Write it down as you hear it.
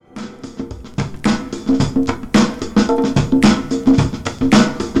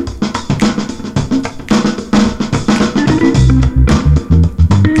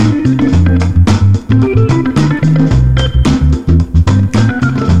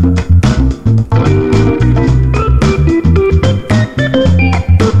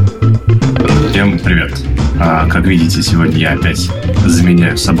Как видите, сегодня я опять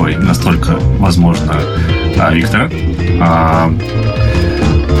заменяю собой настолько возможно Виктора.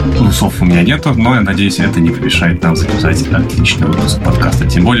 Усов у меня нету, но я надеюсь, это не помешает нам записать отличный выпуск подкаста.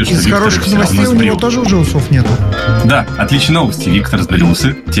 Тем более, что из Виктор хороших новостей у него тоже уже усов нету. Да, отличные новости. Виктор сбрил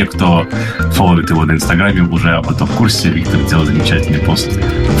усы. Те, кто фолловит его на Инстаграме, уже об этом в курсе. Виктор сделал замечательный пост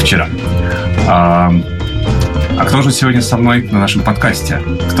вчера. А кто же сегодня со мной на нашем подкасте?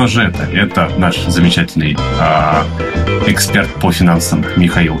 Кто же это? Это наш замечательный эксперт по финансам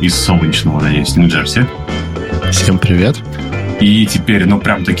Михаил из солнечного, надеюсь, Нью-Джерси. Всем привет. И теперь,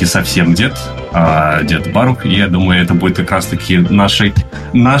 прям-таки совсем дед Барух. И я думаю, это будет как раз-таки нашей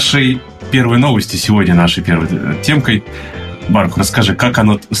первой новости сегодня, нашей первой темкой. Барух, расскажи, как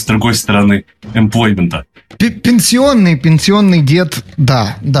оно с другой стороны эмплоймента? Пенсионный дед,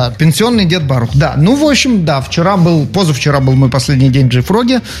 да, пенсионный дед Барух, да. В общем, да, позавчера был мой последний день в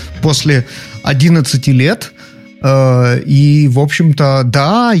JFrog после 11 лет. И, в общем-то,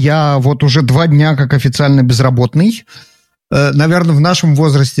 да, я вот уже 2 дня как официально безработный. Наверное, в нашем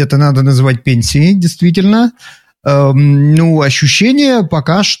возрасте это надо называть пенсией, действительно. Ощущения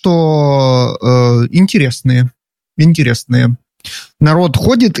пока что интересные. Народ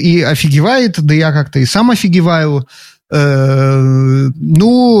ходит и офигевает, да я как-то и сам офигеваю.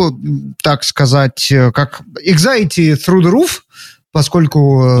 Так сказать, как anxiety through the roof,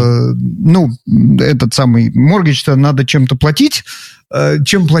 поскольку, этот самый mortgage-то надо чем-то платить.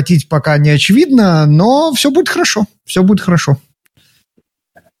 Чем платить пока не очевидно, но все будет хорошо.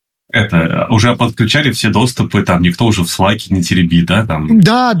 Это уже подключали все доступы, там никто уже в Slack не теребит, да?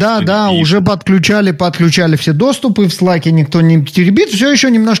 Да, уже подключали все доступы, в Slack никто не теребит, все еще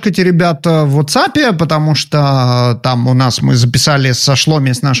немножко теребят в WhatsApp, потому что там у нас мы записали со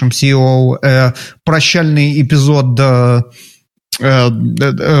Шломи, с нашим CEO, прощальный эпизод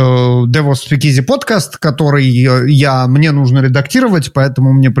DevOps подкаст, который мне нужно редактировать,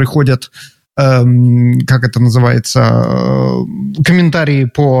 поэтому мне приходят как это называется, комментарии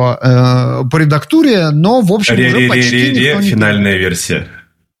по редактуре, но, в общем, уже почти никто не... Финальная версия.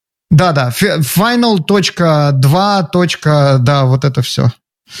 Да, final.2. Да, вот это все.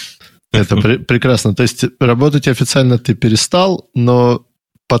 Это прекрасно. То есть работать официально ты перестал, но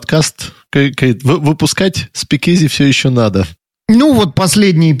подкаст выпускать Speakeasy все еще надо.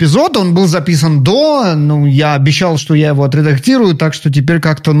 Последний эпизод, он был записан до, я обещал, что я его отредактирую, так что теперь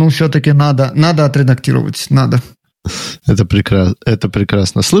как-то, все-таки надо отредактировать, надо. Это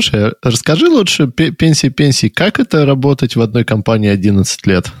прекрасно. Слушай, расскажи лучше пенсии, как это работать в одной компании 11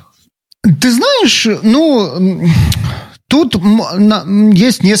 лет? Ты знаешь, тут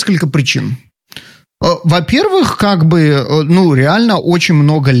есть несколько причин. Во-первых, реально очень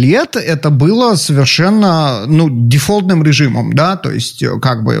много лет это было совершенно, дефолтным режимом, да, то есть,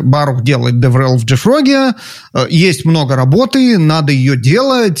 Барух делает DevRel в JFrog, есть много работы, надо ее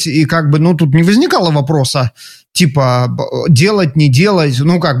делать, и тут не возникало вопроса, типа, делать, не делать,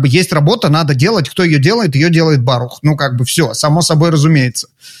 есть работа, надо делать, кто ее делает Барух, все, само собой разумеется.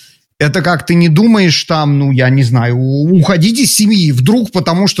 Это как ты не думаешь там, я не знаю, уходить из семьи вдруг,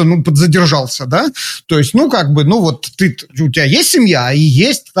 потому что, подзадержался, да? То есть, у тебя есть семья, и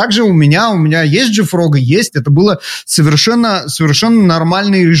есть, также у меня есть JFrog, есть, это было совершенно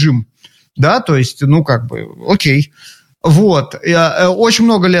нормальный режим, да, то есть, окей. Вот, очень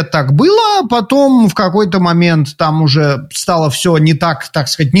много лет так было, потом в какой-то момент там уже стало все не так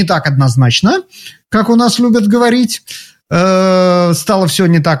однозначно, как у нас любят говорить. Стало все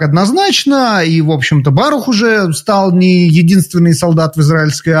не так однозначно, и, в общем-то, Барух уже стал не единственный солдат в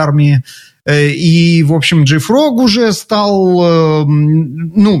израильской армии, и, в общем, JFrog уже стал,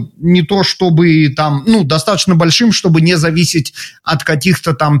 не то чтобы там, достаточно большим, чтобы не зависеть от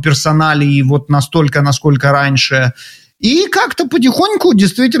каких-то там персоналей вот настолько, насколько раньше. И как-то потихоньку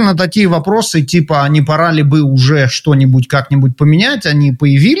действительно такие вопросы, типа, не пора ли бы уже что-нибудь как-нибудь поменять, они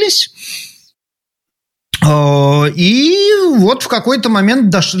появились. И вот в какой-то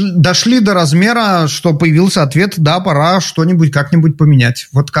момент дошли до размера, что появился ответ, да, пора что-нибудь как-нибудь поменять.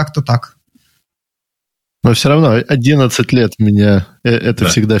 Вот как-то так. Но все равно 11 лет меня это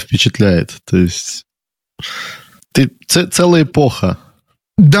всегда впечатляет. То есть целая эпоха.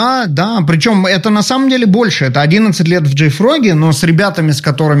 Да, причем это на самом деле больше. Это 11 лет в JFrog, но с ребятами, с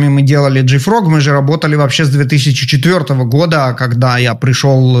которыми мы делали JFrog, мы же работали вообще с 2004 года, когда я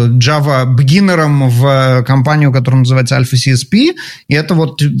пришел Java-бегинером в компанию, которая называется Alpha CSP, и это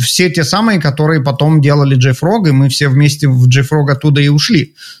вот все те самые, которые потом делали JFrog, и мы все вместе в JFrog оттуда и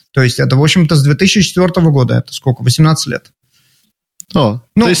ушли. То есть это, в общем-то, с 2004 года. Это сколько? 18 лет. То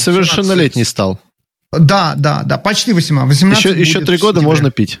есть совершеннолетний стал. Да, почти 18. Еще 3 года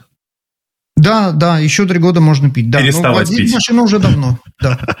можно пить. Да, еще 3 года можно пить. Да. Переставать пить. Машину уже давно.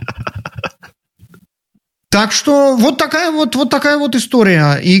 Да. Так что вот такая вот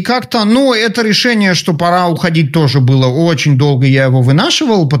история. И как-то, это решение, что пора уходить, тоже было очень долго. Я его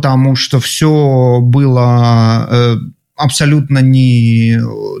вынашивал, потому что все было абсолютно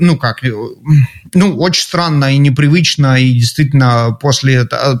очень странно и непривычно, и действительно после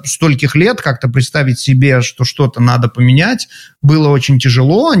стольких лет как-то представить себе, что что-то надо поменять, было очень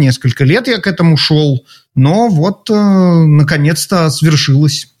тяжело. Несколько лет я к этому шел, но вот наконец-то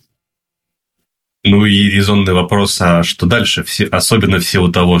свершилось. Ну и резонный вопрос, а что дальше? Особенно в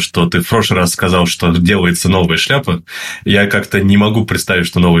силу того, что ты в прошлый раз сказал, что делается новая шляпа. Я как-то не могу представить,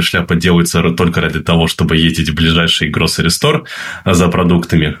 что новая шляпа делается только ради того, чтобы ездить в ближайший grocery store за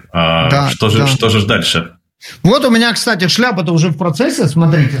продуктами. Что же дальше? Вот у меня, кстати, шляпа-то уже в процессе,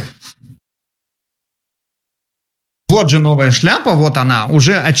 смотрите. Вот же новая шляпа, вот она.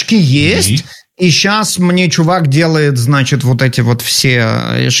 Уже очки есть. И сейчас мне чувак делает, значит, вот эти вот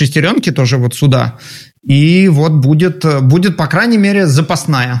все шестеренки тоже вот сюда. И вот будет, по крайней мере,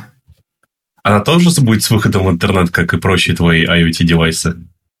 запасная. Она тоже будет с выходом в интернет, как и прочие твои IoT-девайсы?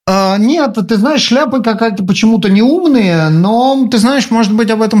 Нет, ты знаешь, шляпы какие-то почему-то не умные, но, ты знаешь, может быть,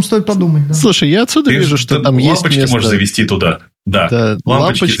 об этом стоит подумать. Да? Слушай, я отсюда вижу, что там есть лампочки место. Можешь завести туда. Да,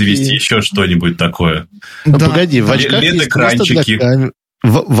 лампочки завести, еще что-нибудь такое. Да. Погоди, в очках есть место для камеры.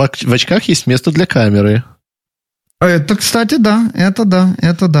 В очках есть место для камеры. Это, кстати, да.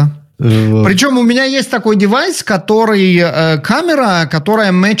 Вот. Причем у меня есть такой девайс, камера,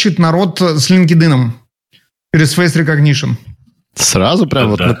 которая мэчит народ с LinkedIn через Face Recognition. Сразу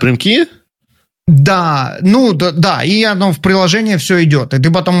прям напрямки? Да, и оно в приложении все идет. И ты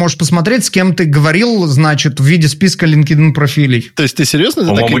потом можешь посмотреть, с кем ты говорил, значит, в виде списка LinkedIn профилей. То есть ты серьезно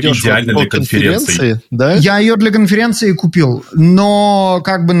так идешь по конференции? Да? Я ее для конференции купил, но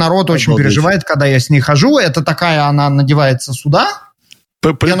как бы народ очень переживает, когда я с ней хожу. Это такая, она надевается сюда.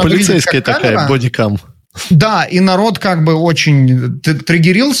 Полицейская такая, бодикам. Да, и народ как бы очень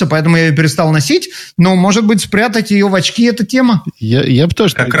триггерился, поэтому я ее перестал носить. Но, может быть, спрятать ее в очки – это тема. Я бы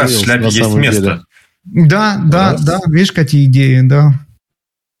тоже как раз в шляпе есть место. Да, видишь, какие идеи, да.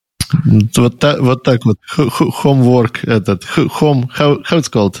 Вот так вот. Homework, how it's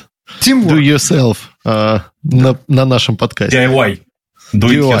called? Teamwork. Do yourself на нашем подкасте. DIY. Do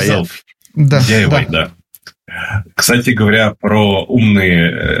it yourself. Да. DIY, да. Кстати говоря, про умные,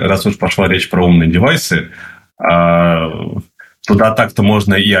 раз уж пошла речь про умные девайсы, туда так-то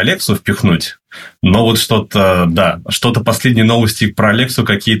можно и Алексу впихнуть, но вот что-то последние новости про Алексу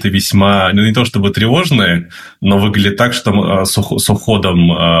какие-то весьма, не то чтобы тревожные, но выглядит так, что с уходом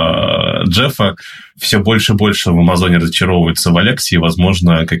Джеффа все больше и больше в Амазоне разочаровываются в Алексе, и,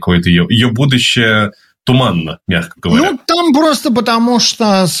 возможно, какое-то ее будущее туманно, мягко говоря. Там просто потому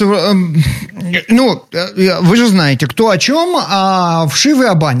что... вы же знаете, кто о чем, а вшивы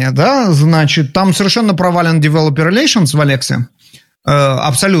о бане, да? Значит, там совершенно провален Developer Relations в Алексе.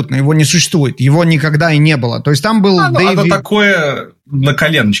 Абсолютно, его не существует. Его никогда и не было. То есть там был Оно такое на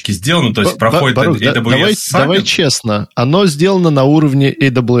коленочке сделано, то есть проходит AWS. Давай честно, оно сделано на уровне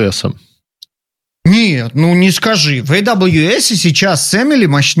AWS. Нет, не скажи. В AWS сейчас Emily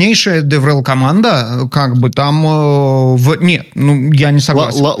мощнейшая DevRel команда, как бы там... Нет, я не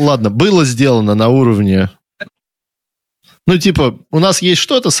согласен. Ладно, было сделано на уровне... у нас есть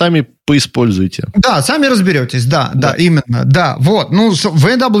что-то, сами поиспользуйте. Да, сами разберетесь, да, именно, да. Вот, в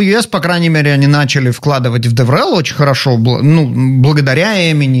AWS, по крайней мере, они начали вкладывать в DevRel очень хорошо,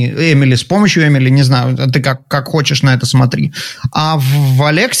 благодаря Эмили, с помощью Эмили, не знаю, ты как хочешь на это смотри. А в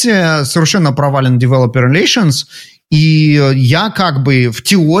Алексе совершенно провален Developer Relations, и я как бы в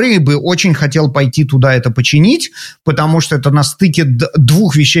теории бы очень хотел пойти туда это починить, потому что это на стыке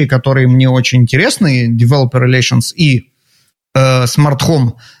двух вещей, которые мне очень интересны, Developer Relations и Smart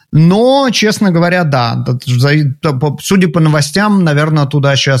Home. Но, честно говоря, да, судя по новостям, наверное,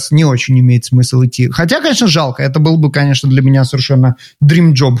 туда сейчас не очень имеет смысл идти. Хотя, конечно, жалко. Это был бы, конечно, для меня совершенно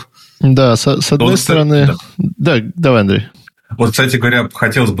dream job. Да, с одной стороны... Да, давай, Андрей. Вот, кстати говоря,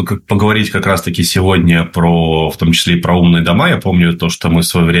 хотелось бы поговорить как раз-таки сегодня в том числе и про умные дома. Я помню то, что мы в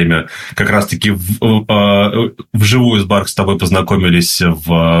свое время как раз-таки вживую с Барк с тобой познакомились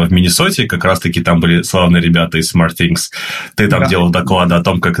в Миннесоте. Как раз-таки там были славные ребята из SmartThings. Ты там делал доклады о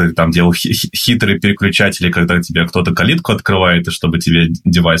том, как ты там делал хитрые переключатели, когда тебе кто-то калитку открывает, и чтобы тебе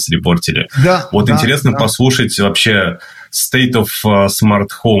девайс репортили. Да, вот интересно послушать вообще state of smart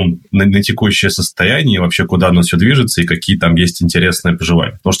home на текущее состояние, вообще куда оно все движется и какие там есть интересные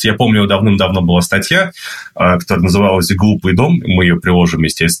пожелания. Потому что я помню, давным-давно была статья, которая называлась «Глупый дом». Мы ее приложим,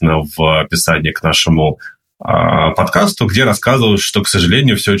 естественно, в описании к нашему подкасту, где рассказывалось, что, к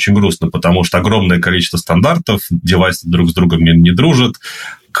сожалению, все очень грустно, потому что огромное количество стандартов, девайсы друг с другом не дружат,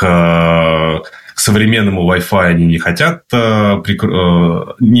 к современному Wi-Fi они не хотят,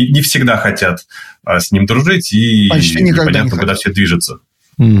 не всегда хотят с ним дружить, и непонятно, куда все движется.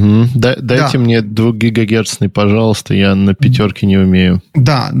 Угу. Дайте мне 2-гигагерцный, пожалуйста, я на 5 не умею.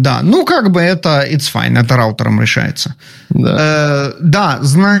 Да. Ну, как бы это it's fine, это раутером решается. Да,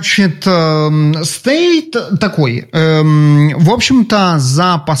 значит, state такой. В общем-то,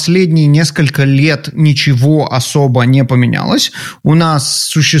 за последние несколько лет ничего особо не поменялось. У нас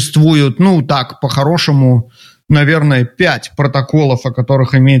существуют, по-хорошему, наверное, 5 протоколов, о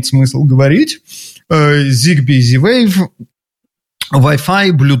которых имеет смысл говорить. ZigBee, Z-Wave,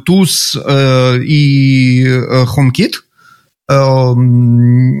 Wi-Fi, Bluetooth и HomeKit.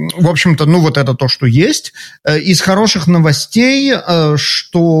 В общем-то, вот это то, что есть. Из хороших новостей,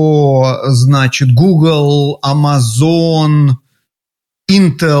 что, значит, Google, Amazon,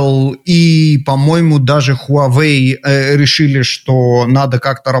 Intel и, по-моему, даже Huawei решили, что надо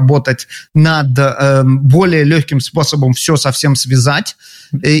как-то работать над более легким способом все совсем связать.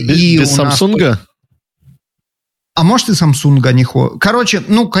 Без Samsung? А может и Samsung, не Huawei. Короче,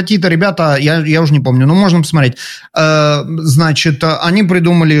 какие-то ребята, я уже не помню, можно посмотреть. Значит, они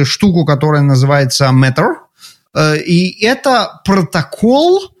придумали штуку, которая называется Matter. И это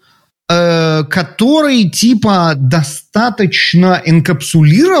протокол, который типа достаточно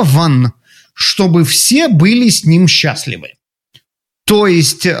энкапсулирован, чтобы все были с ним счастливы. То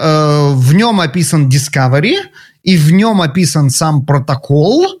есть в нем описан Discovery, и в нем описан сам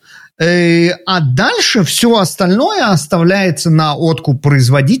протокол, а дальше все остальное оставляется на откуп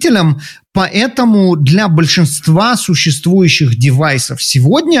производителям, поэтому для большинства существующих девайсов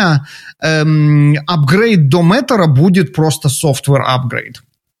сегодня апгрейд до Matter будет просто software апгрейд.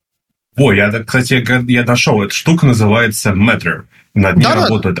 Кстати, я нашел. Эта штука называется Matter. Над ней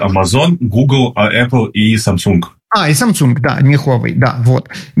работают Amazon, Google, Apple и Samsung. И Samsung, да, не Huawei, да, вот.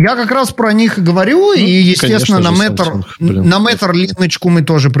 Я как раз про них и говорю, и, естественно, на Matter линочку мы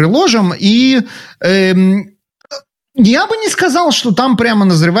тоже приложим, и я бы не сказал, что там прямо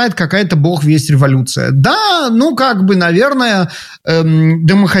назревает какая-то бог весть революция. Да, наверное,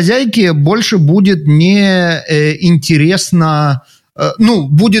 домохозяйке больше будет не интересно,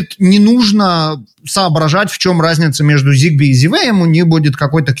 будет не нужно соображать, в чем разница между ZigBee и Z-Wave, у них будет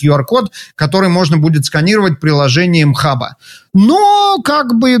какой-то QR-код, который можно будет сканировать приложением хаба. Но,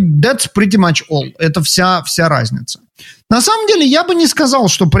 that's pretty much all. Это вся разница. На самом деле, я бы не сказал,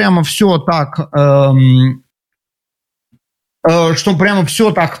 что прямо все так... что прямо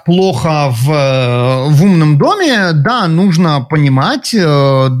все так плохо в умном доме. Да, нужно понимать,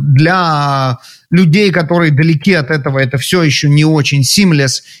 для людей, которые далеки от этого, это все еще не очень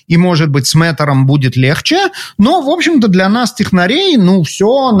seamless, и, может быть, с Matter'ом будет легче, но, в общем-то, для нас, технарей,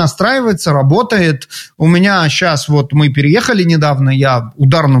 все настраивается, работает. У меня сейчас, мы переехали недавно, я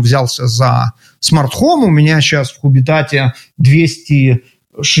ударно взялся за Smart Home, у меня сейчас в Хубитате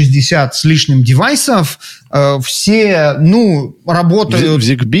 260 с лишним девайсов, все, работают... В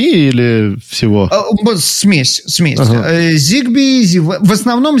ZigBee или всего? Смесь. Ага. ZigBee, в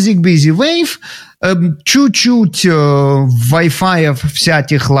основном ZigBee, Z-Wave, чуть-чуть Wi-Fi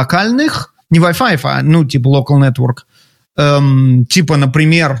всяких локальных, не Wi-Fi, типа local network. Типа,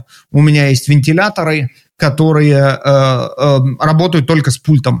 например, у меня есть вентиляторы, которые работают только с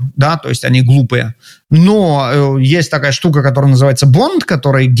пультом, да, то есть они глупые. Но есть такая штука, которая называется Bond,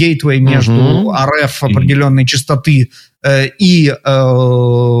 которая гейтвей между RF определенной частоты и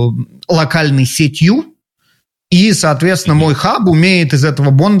локальной сетью. И, соответственно, мой хаб умеет из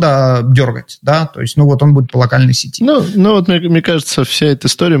этого бонда дергать, да, то есть, он будет по локальной сети. Мне кажется, вся эта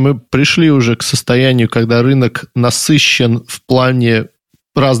история, мы пришли уже к состоянию, когда рынок насыщен в плане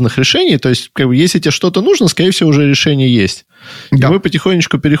разных решений, то есть, как бы, если тебе что-то нужно, скорее всего, уже решение есть. Да. И мы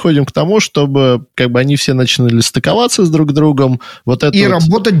потихонечку переходим к тому, чтобы, как бы, они все начинали стыковаться с друг другом. Вот это и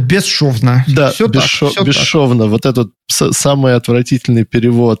работать бесшовно. Да, бесшовно. Вот этот самый отвратительный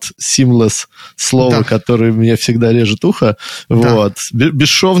перевод seamless слова, который мне всегда режет ухо. Да. Вот.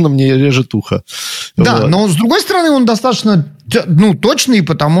 Бесшовно мне режет ухо. Да, вот. Но с другой стороны он достаточно точный,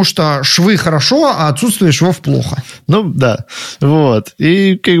 потому что швы хорошо, а отсутствие швов плохо. Ну, да. Вот.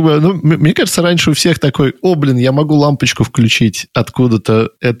 И, как бы, мне кажется, раньше у всех такой, я могу лампочку включить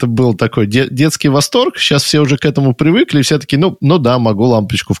откуда-то. Это был такой детский восторг. Сейчас все уже к этому привыкли. Все такие, да, могу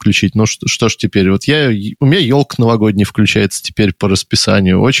лампочку включить. Ну, что ж теперь? Вот у меня елка новогодняя включается теперь по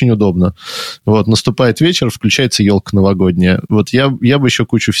расписанию. Очень удобно. Вот, наступает вечер, включается елка новогодняя. Вот я бы еще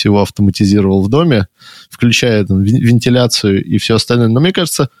кучу всего автоматизировал в доме, включая там вентиляцию и все остальное. Но мне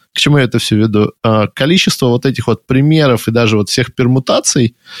кажется, к чему я это все веду? Количество вот этих вот примеров и даже вот всех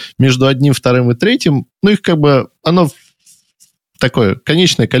пермутаций между одним, вторым и третьим, их как бы, оно такое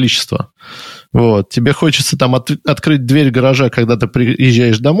конечное количество. Вот. Тебе хочется там открыть дверь гаража, когда ты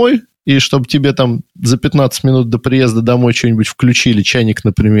приезжаешь домой, и чтобы тебе там за 15 минут до приезда домой что-нибудь включили, чайник,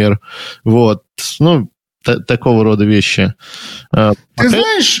 например. Вот. Такого рода вещи. Ты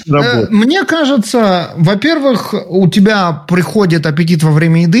знаешь, мне кажется, во-первых, у тебя приходит аппетит во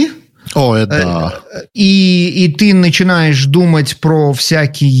время еды. О, это да. И ты начинаешь думать про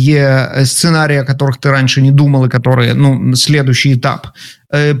всякие сценарии, о которых ты раньше не думал, и которые, следующий этап.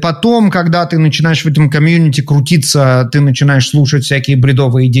 Потом, когда ты начинаешь в этом комьюнити крутиться, ты начинаешь слушать всякие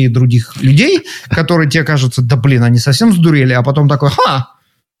бредовые идеи других людей, которые тебе кажутся, они совсем сдурели, а потом такой,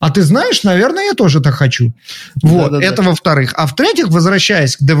 а ты знаешь, наверное, я тоже так хочу. Вот, это во-вторых. А в-третьих,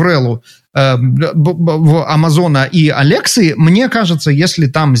 возвращаясь к DevRel, Амазона и Алексы, мне кажется, если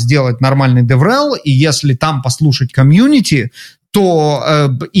там сделать нормальный DevRel, и если там послушать комьюнити, то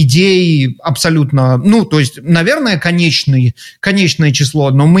идей абсолютно... то есть, наверное, конечное число,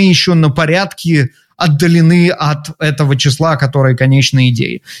 но мы еще на порядке отдалены от этого числа, которое конечные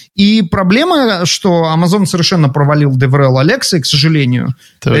идеи. И проблема, что Amazon совершенно провалил DevRel Алексы, к сожалению.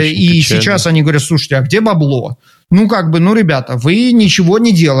 И сейчас они говорят, слушайте, а где бабло? Ребята, вы ничего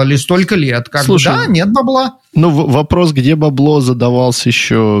не делали столько лет. Слушай, нет бабла. Вопрос, где бабло, задавался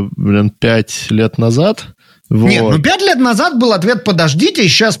еще, 5 лет назад. Вот. Нет, 5 лет назад был ответ «подождите»,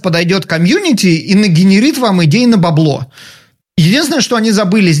 сейчас подойдет комьюнити и нагенерит вам идей на бабло. Единственное, что они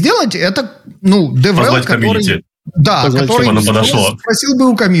забыли сделать, это, DevRel, который... Да, который спросил бы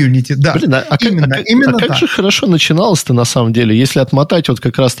у комьюнити. Да, именно как же хорошо начиналось-то на самом деле? Если отмотать вот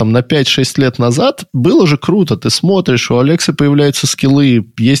как раз там на 5-6 лет назад, было же круто. Ты смотришь, у Алексы появляются скиллы,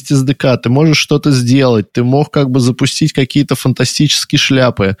 есть SDK, ты можешь что-то сделать, ты мог как бы запустить какие-то фантастические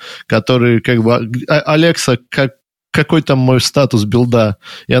шляпы, которые как бы... Алекса, какой там мой статус билда,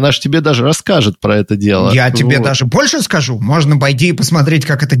 и она же тебе даже расскажет про это дело. Я тебе даже больше скажу. Можно пойти и посмотреть,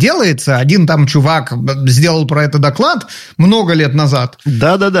 как это делается. Один там чувак сделал про это доклад много лет назад.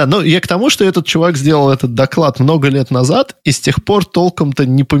 Да-да-да. Я к тому, что этот чувак сделал этот доклад много лет назад, и с тех пор толком-то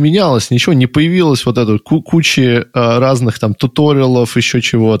не поменялось, ничего, не появилось вот этой кучи разных там туториалов, еще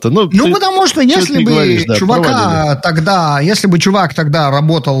чего-то. Потому что если бы чувак тогда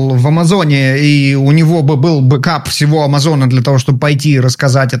работал в Амазоне, и у него бы был бэкап всего Амазона для того, чтобы пойти и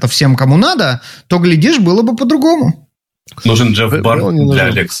рассказать это всем, кому надо, то, глядишь, было бы по-другому. Нужен Джефф Бар для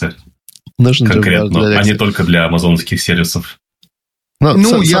Алексы. Конкретно, а не только для амазоновских сервисов.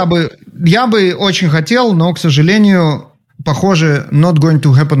 Я бы очень хотел, но, к сожалению, похоже, not going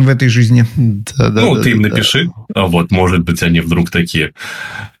to happen в этой жизни. Ты им напиши. Может быть, они вдруг такие...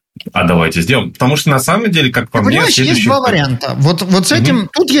 А давайте сделаем. Потому что на самом деле, как по мне... Понимаешь, есть два варианта. Вот с этим...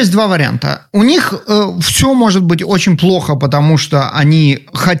 Тут есть два варианта. У них все может быть очень плохо, потому что они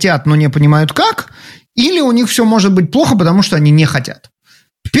хотят, но не понимают как. Или у них все может быть плохо, потому что они не хотят.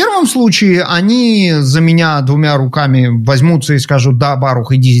 В первом случае они за меня 2 руками возьмутся и скажут, да,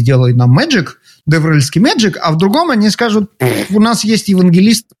 Барух, иди сделай нам Magic, DevRel'ский Magic, а в другом они скажут, у нас есть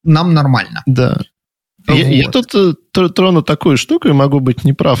евангелист, нам нормально. Да. Я тут трону такую штуку и могу быть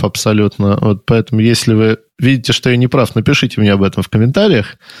неправ абсолютно. Вот поэтому, если вы видите, что я не прав, напишите мне об этом в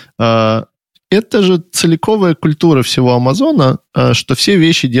комментариях. Это же целиковая культура всего Амазона, что все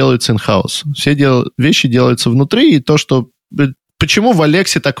вещи делаются in-house. Все вещи делаются внутри, и то, что... Почему в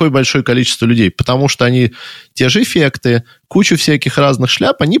Алексе такое большое количество людей? Потому что они те же эффекты, кучу всяких разных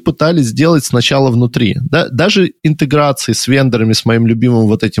шляп они пытались сделать сначала внутри. Да? Даже интеграции с вендорами, с моим любимым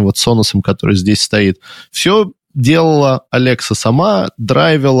вот этим вот Сонусом, который здесь стоит, все делала Алекса сама,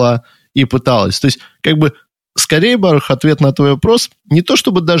 драйвила и пыталась. То есть, как бы скорее, Барух, ответ на твой вопрос, не то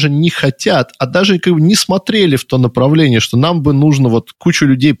чтобы даже не хотят, а даже как бы не смотрели в то направление, что нам бы нужно вот кучу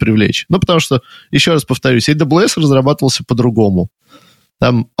людей привлечь. Ну, потому что, еще раз повторюсь, AWS разрабатывался по-другому.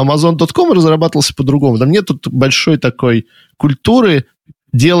 Там Amazon.com разрабатывался по-другому. Там нет тут большой такой культуры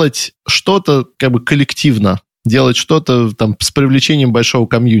делать что-то как бы коллективно, делать что-то там с привлечением большого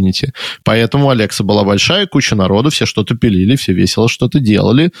комьюнити. Поэтому Alexa была большая, куча народу, все что-то пилили, все весело что-то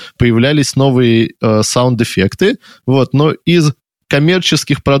делали, появлялись новые саунд-эффекты. Вот. Но из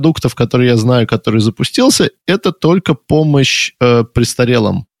коммерческих продуктов, которые я знаю, который запустился, это только помощь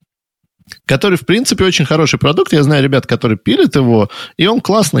престарелым, который, в принципе, очень хороший продукт. Я знаю ребят, которые пилят его, и он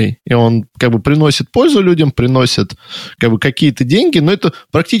классный, и он как бы приносит пользу людям, приносит как бы какие-то деньги, но это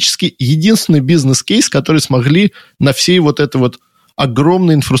практически единственный бизнес-кейс, который смогли на всей вот этой вот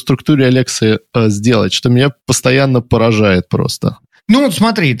огромной инфраструктуре Alexa сделать, что меня постоянно поражает просто. Ну, вот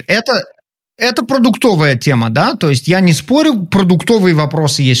смотри, это продуктовая тема, да, то есть я не спорю, продуктовые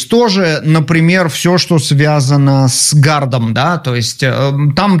вопросы есть тоже, например, все, что связано с гардом, да, то есть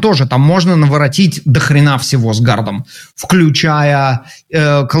там тоже, там можно наворотить до хрена всего с гардом, включая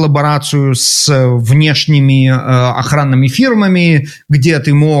коллаборацию с внешними охранными фирмами, где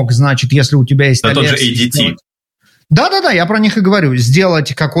ты мог, значит, если у тебя есть... Да, тот же ADT. Да-да-да, я про них и говорю.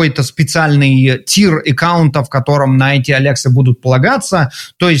 Сделать какой-то специальный тир аккаунта, в котором на эти Alexa будут полагаться.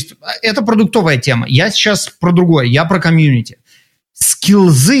 То есть это продуктовая тема. Я сейчас про другое, я про комьюнити.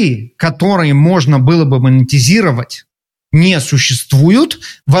 Скиллзы, которые можно было бы монетизировать, не существуют.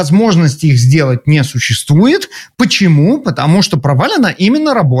 Возможности их сделать не существует. Почему? Потому что провалена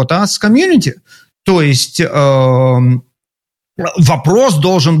именно работа с комьюнити. То есть вопрос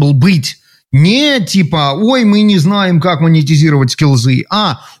должен был быть не типа, ой, мы не знаем, как монетизировать скиллзы,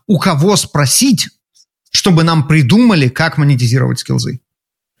 а у кого спросить, чтобы нам придумали, как монетизировать скиллзы.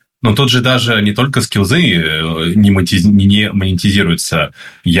 Но тут же даже не только скиллзы не монетизируются.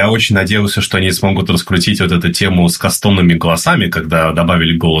 Я очень надеялся, что они смогут раскрутить вот эту тему с кастомными голосами, когда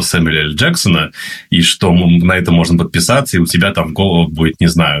добавили голос Сэмюэля Л. Джексона, и что на это можно подписаться, и у тебя там голос будет, не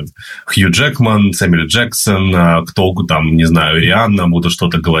знаю, Хью Джекман, Сэмюэл Джексон, кто там, не знаю, Рианна будут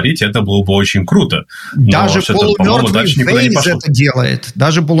что-то говорить, это было бы очень круто. Даже полумертвый Вейз это делает.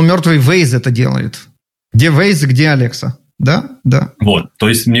 Даже полумертвый Вейз это делает. Где Вейз, где Алекса? Да, да. Вот, то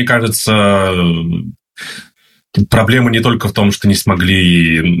есть, мне кажется, проблема не только в том, что не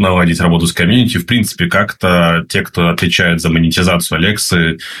смогли наладить работу с комьюнити, в принципе, как-то те, кто отвечает за монетизацию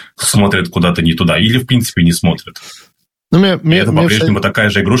Алексы, смотрят куда-то не туда, или, в принципе, не смотрят. Это по-прежнему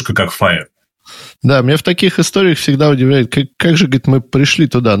такая же игрушка, как Fire. Да, меня в таких историях всегда удивляет, как же, говорит, мы пришли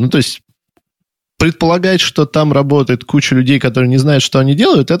туда. Ну, то есть, предполагать, что там работает куча людей, которые не знают, что они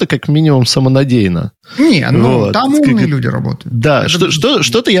делают, это как минимум самонадеянно. Не, ну вот. Там умные люди работают. Да,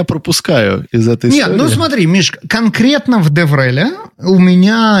 что-то я пропускаю из этой истории. Нет, ну смотри, Миш, конкретно в DevRel у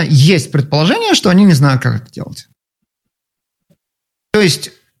меня есть предположение, что они не знают, как это делать. То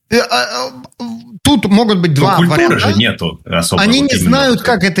есть тут могут быть два варианта. Культуры же нету особо. Они не знают,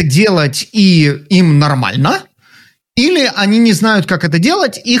 как это делать, и им нормально. Или они не знают, как это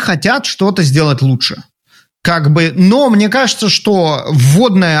делать, и хотят что-то сделать лучше. Но мне кажется, что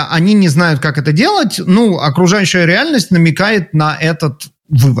вводное они не знают, как это делать, окружающая реальность намекает на этот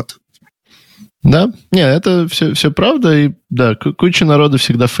вывод. Да, это все правда, и да, куча народа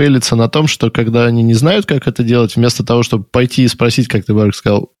всегда фейлится на том, что когда они не знают, как это делать, вместо того, чтобы пойти и спросить, как ты, Барк,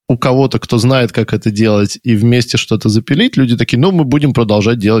 сказал, у кого-то, кто знает, как это делать, и вместе что-то запилить, люди такие, мы будем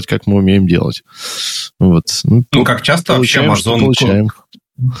продолжать делать, как мы умеем делать. Вот. Как часто вообще Amazon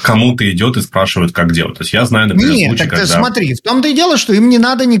кому-то идет и спрашивает, как делать? То есть я знаю, например, случай, когда... смотри, в том-то и дело, что им не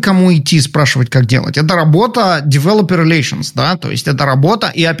надо никому идти спрашивать, как делать. Это работа developer relations, да, то есть это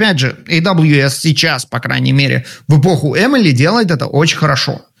работа, и опять же, AWS сейчас, по крайней мере, в эпоху Эмили делает это очень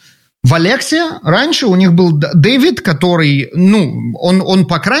хорошо. В Алексе раньше у них был Дэвид, который, он,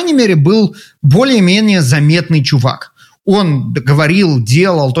 по крайней мере, был более-менее заметный чувак. Он говорил,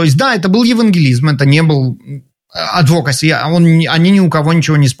 делал, то есть, да, это был евангелизм, это не был адвокаси, они ни у кого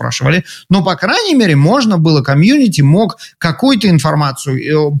ничего не спрашивали, но, по крайней мере, можно было, комьюнити мог какую-то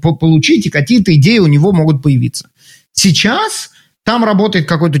информацию получить, и какие-то идеи у него могут появиться. Сейчас там работает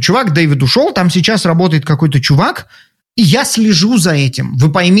какой-то чувак, Дэвид ушел, там сейчас работает какой-то чувак, и я слежу за этим.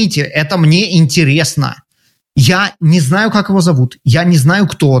 Вы поймите, это мне интересно. Я не знаю, как его зовут, я не знаю,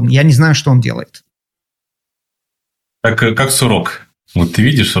 кто он, я не знаю, что он делает. Как Сурок. Вот ты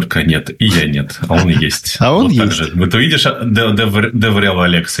видишь Сурка? Нет, и я нет, а он есть. А он есть. Вот ты видишь DevRel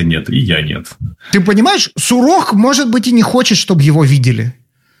Алекса? Нет, и я нет. Ты понимаешь, Сурок, может быть, и не хочет, чтобы его видели.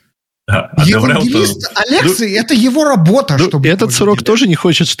 Евангелист Алексы, это его работа, чтобы... Этот сурок тоже не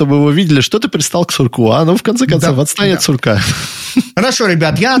хочет, чтобы его видели. Что ты пристал к сурку? В конце концов, отстань от сурка. Хорошо,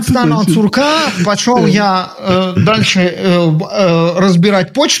 ребят, я отстану от сурка. Пошел я дальше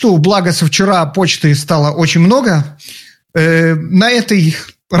разбирать почту. Благо, со вчера почты стало очень много. На этой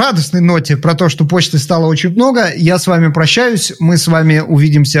радостной ноте про то, что почты стало очень много, я с вами прощаюсь. Мы с вами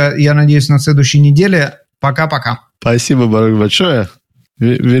увидимся, я надеюсь, на следующей неделе. Пока-пока. Спасибо, Барух, большое.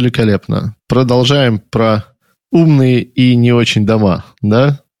 Великолепно. Продолжаем про умные и не очень дома,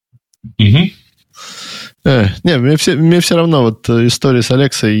 да? Угу. Мне все равно вот история с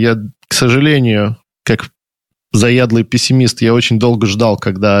Алексой, я, к сожалению, как заядлый пессимист, я очень долго ждал,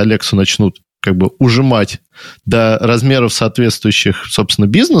 когда Алексу начнут как бы ужимать до размеров, соответствующих, собственно,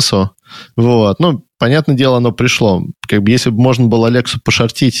 бизнесу. Вот. Понятное дело, оно пришло. Как бы, если бы можно было Алексу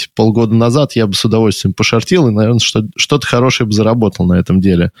пошортить полгода назад, я бы с удовольствием пошортил и, наверное, что-то хорошее бы заработал на этом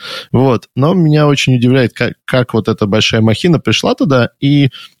деле. Вот. Но меня очень удивляет, как вот эта большая махина пришла туда. И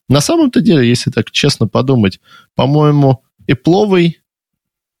на самом-то деле, если так честно подумать, по-моему, Apple-овый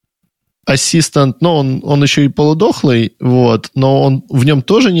ассистент, он еще и полудохлый, вот, но в нем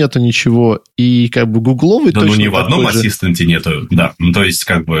тоже нету ничего, и как бы гугловый точно ни в одном ассистенте нету, да. То есть,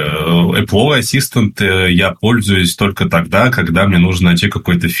 как бы, Apple ассистент я пользуюсь только тогда, когда мне нужно найти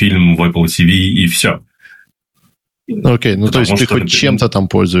какой-то фильм в Apple TV, и все. Окей, то есть ты хоть чем-то там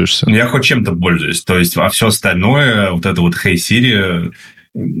пользуешься? Я хоть чем-то пользуюсь, то есть, а все остальное, вот это вот Hey Siri,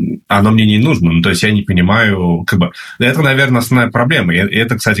 оно мне не нужно. То есть, я не понимаю, как бы... Это, наверное, основная проблема. И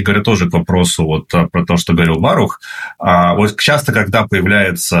это, кстати говоря, тоже к вопросу вот про то, что говорил Барух. Вот часто, когда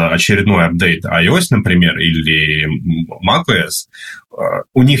появляется очередной апдейт iOS, например, или macOS,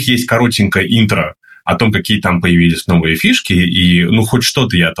 у них есть коротенькое интро о том, какие там появились новые фишки, и, хоть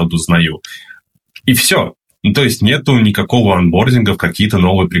что-то я оттуда узнаю. И все. То есть, нету никакого анбординга в какие-то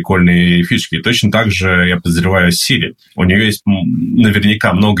новые прикольные фишки. И точно так же, я подозреваю, с Siri. У нее есть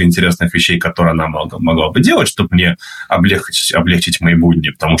наверняка много интересных вещей, которые она могла бы делать, чтобы мне облегчить мои будни.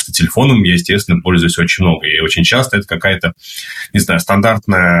 Потому что телефоном я, естественно, пользуюсь очень много. И очень часто это какая-то, не знаю,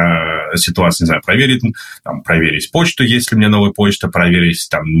 стандартная ситуация. Не знаю, проверить почту, есть ли у меня новая почта, проверить,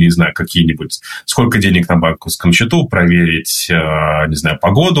 не знаю, какие-нибудь, сколько денег на банковском счету, проверить, не знаю,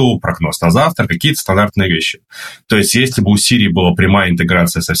 погоду, прогноз на завтра, какие-то стандартные вещи. То есть, если бы у Siri была прямая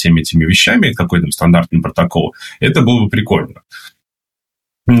интеграция со всеми этими вещами, какой-то стандартный протокол, это было бы прикольно.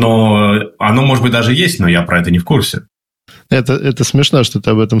 Но оно, может быть, даже есть, но я про это не в курсе. Это смешно, что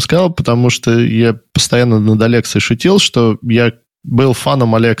ты об этом сказал, потому что я постоянно над Алексой шутил, что я был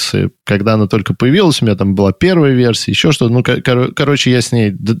фаном Алексы, когда она только появилась, у меня там была первая версия, еще что-то. Короче, я с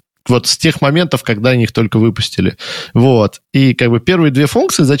ней... Вот с тех моментов, когда они их только выпустили. Вот. И как бы первые две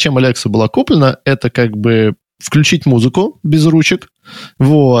функции, зачем Alexa была куплена, это как бы включить музыку без ручек.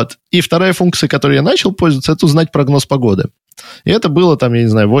 Вот. И вторая функция, которой я начал пользоваться, это узнать прогноз погоды. И это было там, я не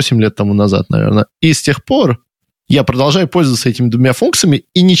знаю, 8 лет тому назад, наверное. И с тех пор я продолжаю пользоваться этими двумя функциями,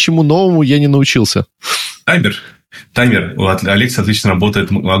 и ничему новому я не научился. Таймер. У Alexa отлично работает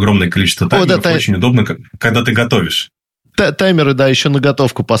огромное количество таймеров. Очень удобно, когда ты готовишь. Таймеры, да, еще на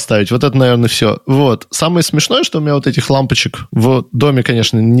готовку поставить. Вот это, наверное, все. Вот. Самое смешное, что у меня вот этих лампочек в доме,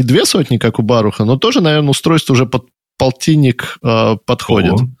 конечно, не 200, как у Баруха, но тоже, наверное, устройство уже под полтинник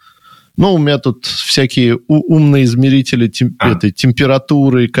подходит. У меня тут всякие умные измерители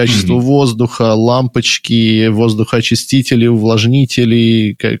температуры, качества воздуха, лампочки, воздухоочистители,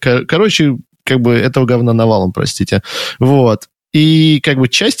 увлажнители. Короче, как бы этого говна навалом, простите. Вот. И как бы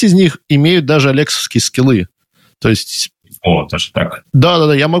часть из них имеют даже алексовские скиллы. То есть... даже так.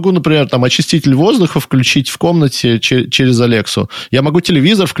 Да. Я могу, например, очиститель воздуха включить в комнате через Алексу. Я могу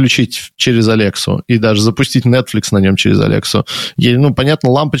телевизор включить через Алексу и даже запустить Netflix на нем через Алексу. Понятно,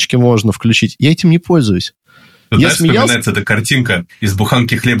 лампочки можно включить. Я этим не пользуюсь. Знаешь, вспоминается эта картинка. Из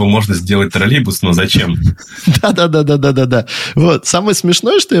буханки хлеба можно сделать троллейбус, но зачем? Да. Вот. Самое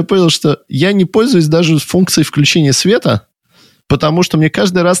смешное, что я понял, что я не пользуюсь даже функцией включения света, потому что мне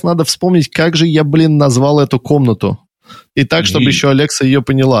каждый раз надо вспомнить, как же я, назвал эту комнату. И так, чтобы еще Алекса ее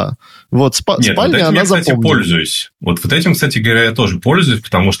поняла. Вот спальня, она запомнила. Я, кстати, пользуюсь. Вот этим, кстати говоря, я тоже пользуюсь,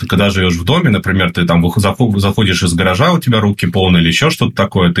 потому что, когда живешь в доме, например, ты там заходишь из гаража, у тебя руки полные или еще что-то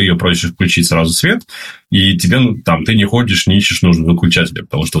такое, ты ее просишь включить сразу свет, и тебе, ты не ходишь, не ищешь нужного выключателя,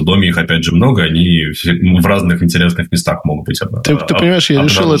 потому что в доме их, опять же, много, они в разных интересных местах могут быть. Ты понимаешь, я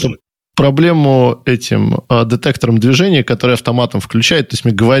решил это... проблему этим детектором движения, который автоматом включает, то есть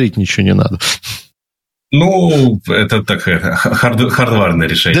мне говорить ничего не надо. Ну, это такое хардварное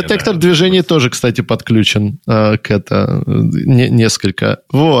решение. Детектор движений тоже, кстати, подключен к несколько.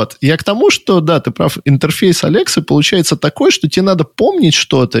 Вот. Я к тому, что, да, ты прав, интерфейс Алексы получается такой, что тебе надо помнить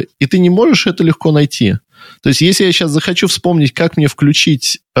что-то, и ты не можешь это легко найти. То есть, если я сейчас захочу вспомнить, как мне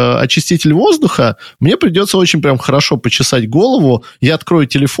включить очиститель воздуха, мне придется очень прям хорошо почесать голову, я открою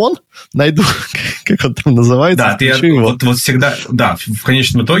телефон, найду, как он там называется, да, включу его. Вот всегда, да, в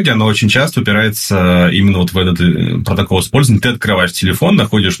конечном итоге оно очень часто упирается именно вот в этот протокол использования. Ты открываешь телефон,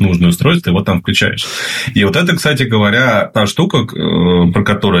 находишь нужное устройство, и вот там включаешь. И вот это, кстати говоря, та штука, про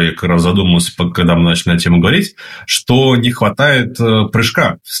которую я как раз задумался, когда мы начали на тему говорить, что не хватает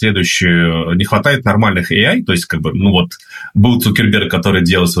прыжка в следующую, не хватает нормальных AI, то есть, как бы, ну вот, был Цукерберг, который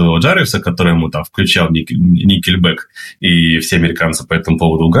делал своего Джарвиса, который ему там включал Никельбэк, и все американцы по этому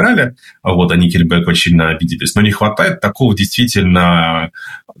поводу угорали, вот, а Никельбэк очень обиделись. Но не хватает такого действительно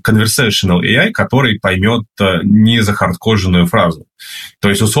conversational AI, который поймет не захардкоженную фразу. То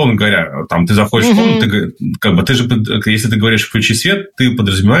есть, условно говоря, там ты заходишь в комнату, как бы ты же, если ты говоришь «включи свет», ты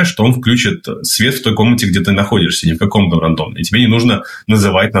подразумеваешь, что он включит свет в той комнате, где ты находишься, ни в каком-то рандомном. И тебе не нужно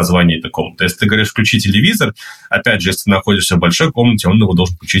называть название этой комнаты. Если ты говоришь «включи телевизор», опять же, если ты находишься в большой комнате, он его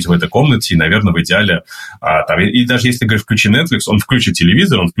должен включить в этой комнате, и, наверное, в идеале... и даже если ты говоришь «включи Netflix», он включит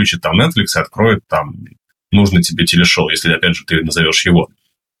телевизор, он включит там Netflix и откроет там нужное тебе телешоу, если, опять же, ты назовешь его.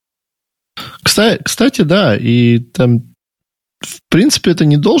 Кстати, да, и там в принципе, это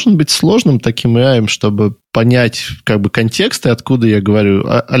не должен быть сложным таким AI, чтобы понять как бы контекст и откуда я говорю.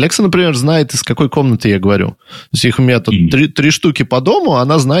 Алекса, например, знает, из какой комнаты я говорю. То есть, их у меня тут три штуки по дому,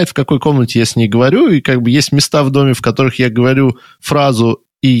 она знает, в какой комнате я с ней говорю, и как бы есть места в доме, в которых я говорю фразу,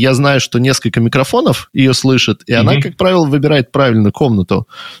 и я знаю, что несколько микрофонов ее слышат, и она, как правило, выбирает правильную комнату.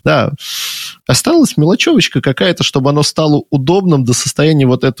 Да, осталась мелочевочка какая-то, чтобы оно стало удобным до состояния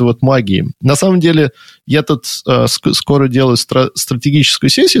вот этой вот магии. На самом деле, я тут скоро делаю стратегическую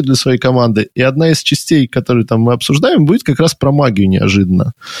сессию для своей команды, и одна из частей, которую там мы обсуждаем, будет как раз про магию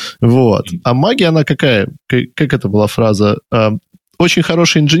неожиданно. Вот. А магия, она какая? Как это была фраза? Очень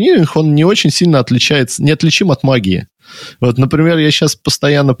хороший инжиниринг, он не очень сильно отличается, неотличим от магии. Вот, например, я сейчас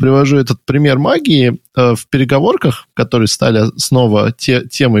постоянно привожу этот пример магии в переговорках, которые стали снова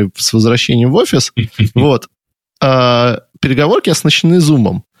темой с возвращением в офис. Вот. Переговорки оснащены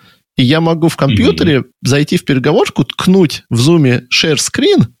зумом. И я могу в компьютере зайти в переговорку, ткнуть в зуме share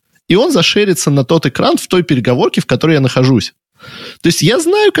screen, и он зашерится на тот экран в той переговорке, в которой я нахожусь. То есть я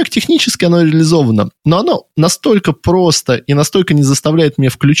знаю, как технически оно реализовано, но оно настолько просто и настолько не заставляет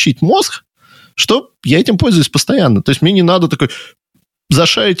меня включить мозг, что я этим пользуюсь постоянно. То есть мне не надо такой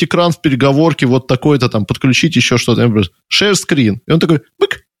зашарить экран в переговорке, вот такой-то там, подключить еще что-то. Share screen. И он такой,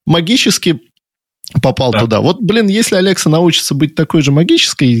 бык, магически попал туда. Вот, блин, если Алекса научится быть такой же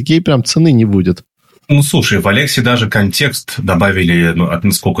магической, ей прям цены не будет. Ну, слушай, в Алексе даже контекст добавили,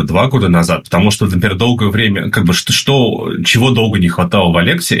 2 года назад, потому что, например, долгое время, как бы, чего долго не хватало в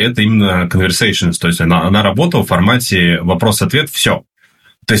Алексе, это именно conversations, то есть она работала в формате вопрос-ответ, все.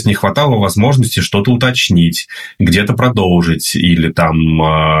 То есть не хватало возможности что-то уточнить, где-то продолжить или там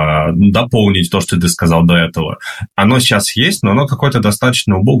дополнить то, что ты сказал до этого. Оно сейчас есть, но оно какое-то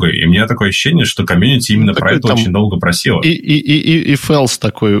достаточно убогое. И у меня такое ощущение, что комьюнити именно про это очень долго просило. И фэлс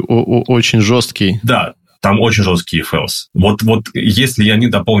такой очень жесткий. Да, там очень жесткий фэлс. Вот если они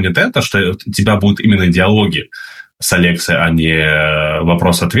дополнят это, что у тебя будут именно диалоги с Алексой, а не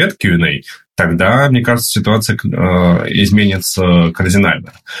вопрос-ответ Q&A, тогда, мне кажется, ситуация изменится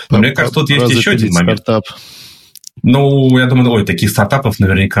кардинально. Но мне кажется, тут есть еще один момент. Стартап. Ну, я думаю, таких стартапов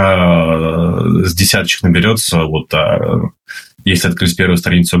наверняка с десяточек наберется, если открыть первую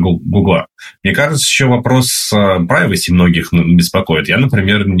страницу Гугла. Мне кажется, еще вопрос privacy многих беспокоит. Я,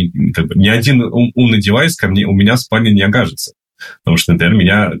 например, ни один умный девайс у меня в спальне не окажется. Потому что,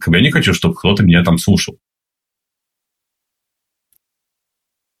 например, я не хочу, чтобы кто-то меня там слушал.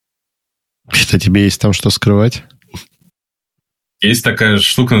 Это тебе есть там что скрывать? Есть такая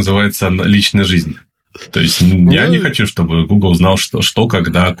штука, называется личная жизнь. То есть я не хочу, чтобы Google знал, что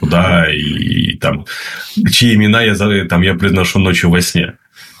когда, куда и там, чьи имена я произношу ночью во сне.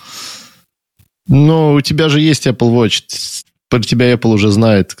 Но у тебя же есть Apple Watch. Про тебя Apple уже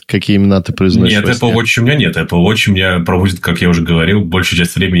знает, какие имена ты произносишь. Нет, Apple Watch у меня нет. Apple Watch у меня проводит, как я уже говорил, большую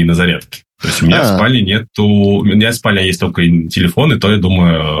часть времени на зарядке. То есть у меня в спальне нету... У меня в спальне есть только телефон, и то я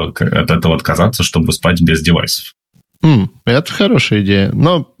думаю от этого отказаться, чтобы спать без девайсов. Это хорошая идея.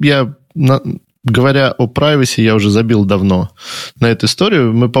 Но говоря о privacy, я уже забил давно на эту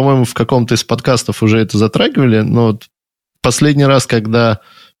историю. Мы, по-моему, в каком-то из подкастов уже это затрагивали, но последний раз, когда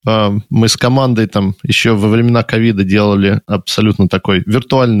мы с командой там еще во времена ковида делали абсолютно такой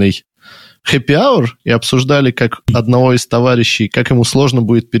виртуальный happy hour и обсуждали, как одного из товарищей, как ему сложно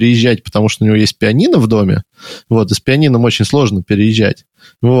будет переезжать, потому что у него есть пианино в доме. Вот, и с пианином очень сложно переезжать.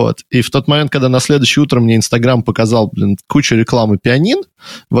 Вот. И в тот момент, когда на следующее утро мне Инстаграм показал, кучу рекламы пианин,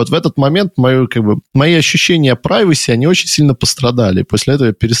 вот в этот момент мои ощущения privacy, они очень сильно пострадали. После этого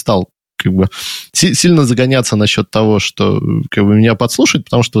я перестал сильно загоняться насчет того, что меня подслушают,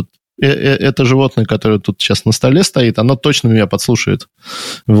 потому что это животное, которое тут сейчас на столе стоит, оно точно меня подслушает.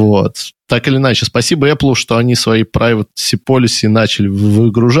 Вот. Так или иначе, спасибо Apple, что они свои privacy policy начали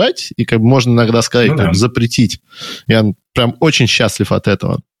выгружать, и можно иногда сказать, запретить. Я прям очень счастлив от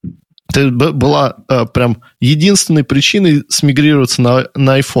этого. Это была прям единственной причиной смигрироваться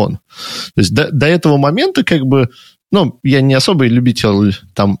на iPhone. То есть до этого момента я не особый любитель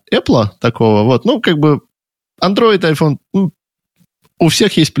Apple такого, вот, Android, iPhone, у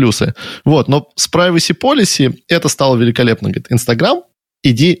всех есть плюсы. Вот, но с privacy policy это стало великолепно. Говорит, Инстаграм,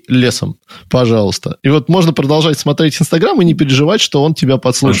 иди лесом, пожалуйста. И вот можно продолжать смотреть Инстаграм и не переживать, что он тебя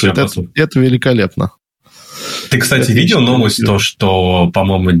подслушает. Это великолепно. Ты, кстати, видел новость, что,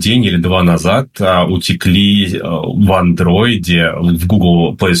 по-моему, день или два назад утекли в Андроиде, в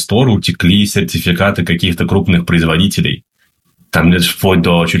Google Play Store утекли сертификаты каких-то крупных производителей. Там вплоть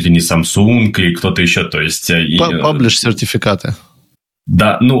до чуть ли не Samsung и кто-то еще. То есть паблиш-сертификаты.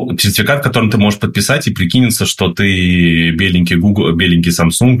 Да, сертификат, которым ты можешь подписать и прикинуться, что ты беленький Google, беленький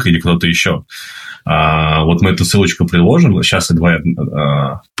Samsung или кто-то еще. Вот мы эту ссылочку приложим. Сейчас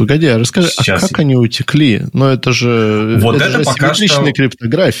Погоди, расскажи, как они утекли? Это же симметричная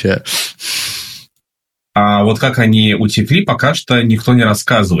криптография. А вот как они утекли, пока что никто не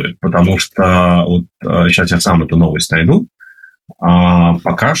рассказывает, потому что сейчас я сам эту новость найду.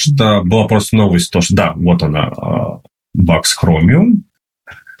 Пока что была просто новость, то что да, вот она, баг с Chromium.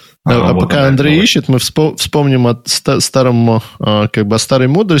 Пока Андрей ищет, мы вспомним о старой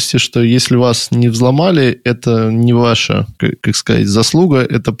мудрости, что если вас не взломали, это не ваша, заслуга,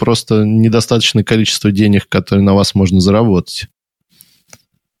 это просто недостаточное количество денег, которые на вас можно заработать.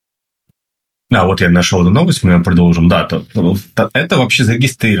 Да, вот я нашел эту новость, мы ее продолжим. Да, это вообще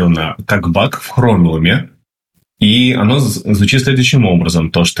зарегистрировано как баг в Chromium, и оно звучит следующим образом,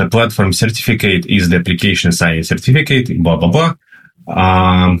 то что Platform Certificate is the Application Signing Certificate, бла-бла-бла.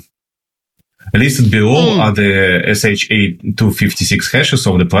 Listed below are the S01E13 hashes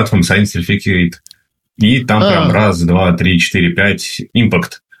of the Platform Signing Certificate. И там прям 1, 2, 3, 4, 5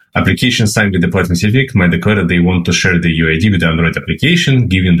 impact. Application signed with the Platform Certificate might declare they want to share the UID with the Android application,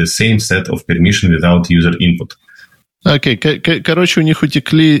 giving the same set of permission without user input. Окей, короче, у них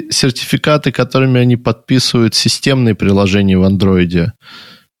утекли сертификаты, которыми они подписывают системные приложения в Андроиде.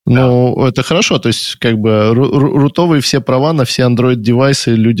 Это хорошо, то есть рутовые все права на все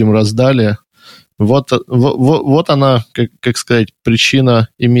Android-девайсы людям раздали. Вот она, причина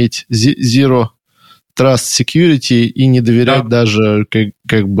иметь Zero Trust Security и не доверять даже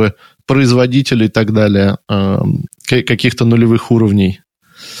производителю и так далее каких-то нулевых уровней.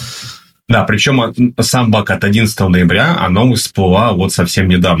 Да, причем сам баг от 11 ноября, оно всплыла вот совсем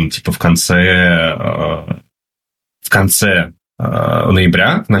недавно, в конце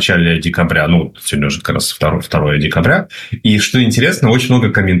ноября, в начале декабря, сегодня уже как раз 2 декабря, и что интересно, очень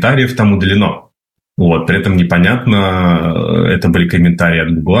много комментариев там удалено. Вот, при этом непонятно, это были комментарии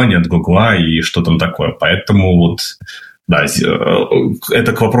от Гугла, не от Гугла, и что там такое. Поэтому да,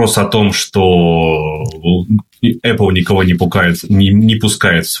 это к вопросу о том, что Apple никого не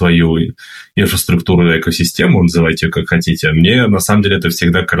пускает в свою инфраструктуру, экосистему, называйте ее как хотите. Мне, на самом деле, это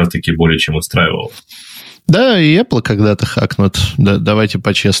всегда как раз-таки более чем устраивало. Да, и Apple когда-то хакнут, да, давайте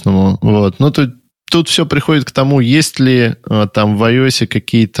по-честному. Вот. Тут все приходит к тому, есть ли там в iOS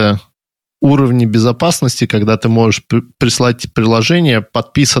какие-то уровни безопасности, когда ты можешь прислать приложение,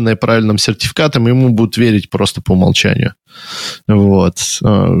 подписанное правильным сертификатом, и ему будут верить просто по умолчанию. Вот.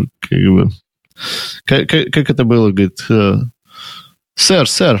 Как это было, говорит...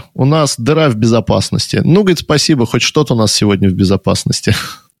 Сэр, у нас дыра в безопасности. Говорит, спасибо, хоть что-то у нас сегодня в безопасности.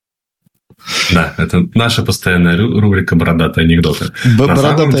 Да, это наша постоянная рубрика «Бородатые анекдоты».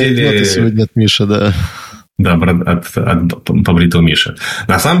 Бородатые анекдоты сегодня от Миши, да. Да, от побритого Миши.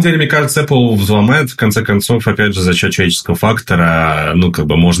 На самом деле, мне кажется, Apple взломает, в конце концов, опять же, за счет человеческого фактора.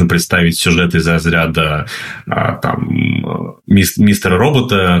 Можно представить сюжет из разряда мистера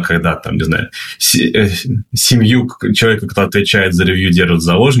робота, когда, не знаю, семью человека, кто отвечает за ревью, держат в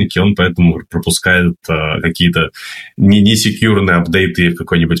заложники, он поэтому пропускает какие-то несекьюрные апдейты в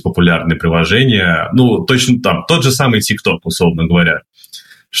какое-нибудь популярное приложение. Точно тот же самый TikTok, условно говоря,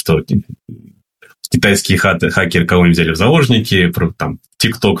 что... Китайские хакеры кого-нибудь взяли в заложники, в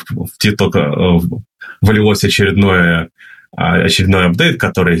TikTok влилось очередное очередной апдейт,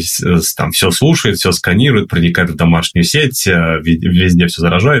 который там все слушает, все сканирует, проникает в домашнюю сеть, везде все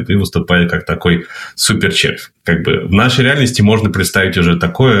заражает и выступает как такой суперчервь. Как бы в нашей реальности можно представить уже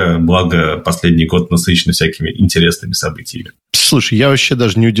такое, благо последний год насыщен всякими интересными событиями. Слушай, я вообще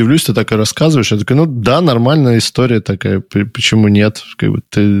даже не удивлюсь, ты так и рассказываешь. Я такой, ну да, нормальная история такая, почему нет? Как бы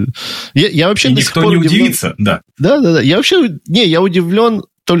ты... я вообще и никто не удивится, да. Да. Я удивлен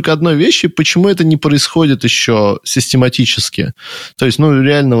только одной вещи, почему это не происходит еще систематически. То есть,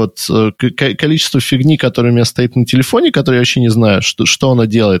 реально вот количество фигни, которое у меня стоит на телефоне, которое я вообще не знаю, что оно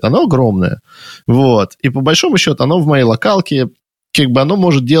делает, оно огромное. Вот. И по большому счету оно в моей локалке, как бы оно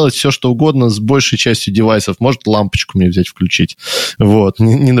может делать все, что угодно с большей частью девайсов. Может лампочку мне взять, включить. Вот.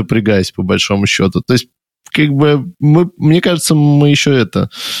 Не напрягаясь, по большому счету. То есть, как бы, мне кажется, мы еще это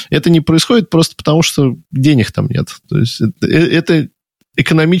не происходит просто потому, что денег там нет. То есть, это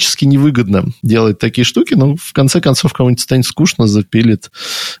экономически невыгодно делать такие штуки, но в конце концов кому-нибудь станет скучно, запилит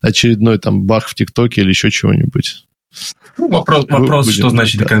очередной там баг в ТикТоке или еще чего-нибудь. Вопрос, что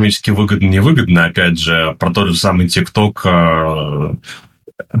значит экономически выгодно, невыгодно. Опять же, про тот же самый ТикТок, в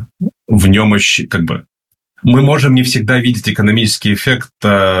нем еще как бы мы можем не всегда видеть экономический эффект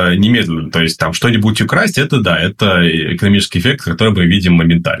немедленно. То есть, там, что-нибудь украсть, это экономический эффект, который мы видим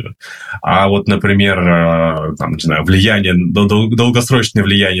моментально. А вот, например, там, не знаю, долгосрочное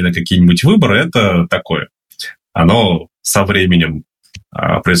влияние на какие-нибудь выборы, это такое. Оно со временем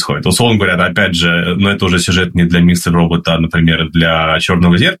происходит. Условно говоря, опять же, но это уже сюжет не для Мистера Робота, а, например, для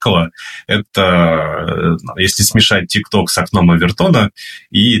Черного зеркала. Это если смешать ТикТок с окном Авертона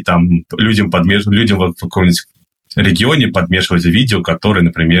и там людям в каком-нибудь регионе подмешивать видео, которые,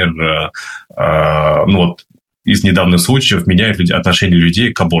 например, из недавних случаев меняют отношение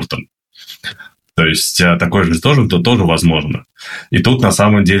людей к абортам. То есть, такое же тоже возможно. И тут, на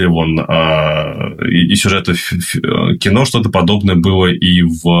самом деле, и сюжет кино что-то подобное было и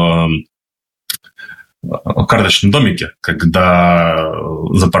в «Карточном домике», когда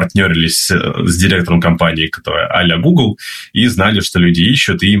запартнерились с директором компании, которая а-ля Google, и знали, что люди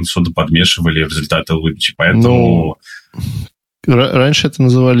ищут, и им что-то подмешивали в результаты выдачи. Поэтому... Раньше это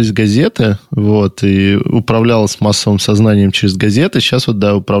назывались газеты, и управлялось массовым сознанием через газеты. Сейчас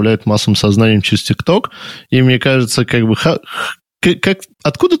управляют массовым сознанием через ТикТок. И мне кажется,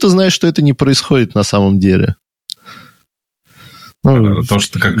 откуда ты знаешь, что это не происходит на самом деле?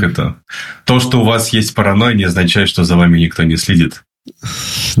 То, что у вас есть паранойя, не означает, что за вами никто не следит.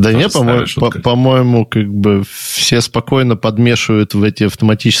 Да нет, по-моему, все спокойно подмешивают в эти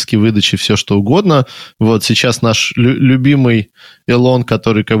автоматические выдачи все, что угодно. Вот сейчас наш любимый Илон,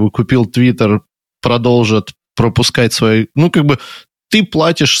 который купил Твиттер, продолжит пропускать свои... ты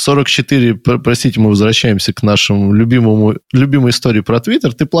платишь 44... Простите, мы возвращаемся к нашему любимой истории про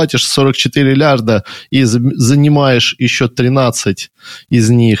Твиттер. Ты платишь 44 лярда и занимаешь еще 13 из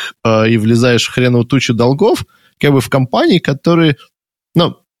них и влезаешь в хреновую тучу долгов, в компании, которые...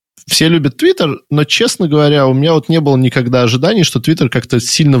 все любят Твиттер, но, честно говоря, у меня не было никогда ожиданий, что Твиттер как-то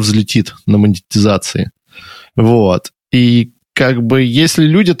сильно взлетит на монетизации. И если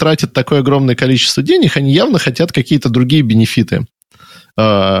люди тратят такое огромное количество денег, они явно хотят какие-то другие бенефиты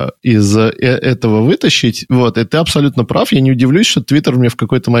из этого вытащить. И ты абсолютно прав. Я не удивлюсь, что Твиттер мне в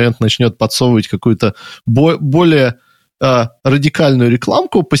какой-то момент начнет подсовывать какую-то более радикальную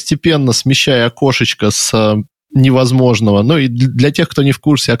рекламку, постепенно смещая окошечко с невозможного. И для тех, кто не в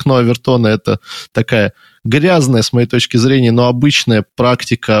курсе, окно Авертона – это такая грязная, с моей точки зрения, но обычная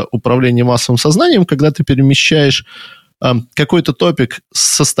практика управления массовым сознанием, когда ты перемещаешь какой-то топик с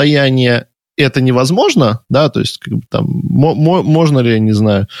состояния «это невозможно», да, то есть можно ли, я не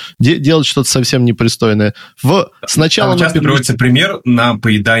знаю, делать что-то совсем непристойное. Сначала часто приводится пример на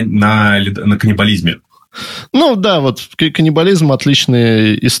каннибализме. Каннибализм –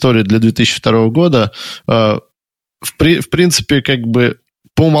 отличная история для 2002 года. В принципе,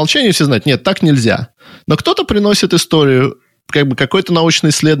 по умолчанию все знают, нет, так нельзя. Но кто-то приносит историю, какое-то научное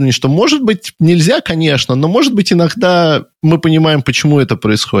исследование, что, может быть, нельзя, конечно, но, может быть, иногда мы понимаем, почему это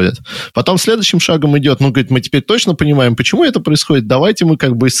происходит. Потом следующим шагом идет, мы теперь точно понимаем, почему это происходит, давайте мы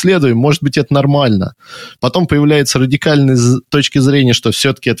исследуем, может быть, это нормально. Потом появляется радикальная точки зрения, что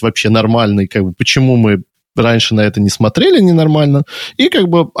все-таки это вообще нормально, и почему мы раньше на это не смотрели ненормально. И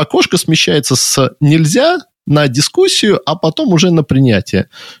окошко смещается с «нельзя» на дискуссию, а потом уже на принятие.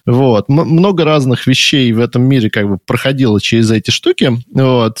 Много разных вещей в этом мире проходило через эти штуки.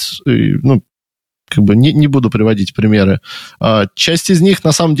 Не буду приводить примеры. Часть из них,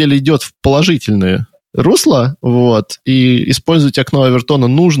 на самом деле, идет в положительные русла, и использовать окно Авертона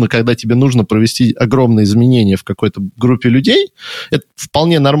нужно, когда тебе нужно провести огромные изменения в какой-то группе людей. Это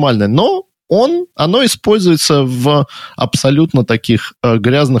вполне нормально, но оно используется в абсолютно таких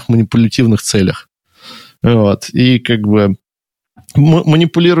грязных манипулятивных целях. Вот. И как бы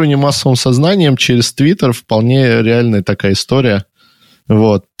манипулирование массовым сознанием через Твиттер вполне реальная такая история.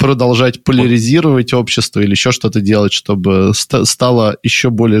 Вот. Продолжать поляризировать общество или еще что-то делать, чтобы стало еще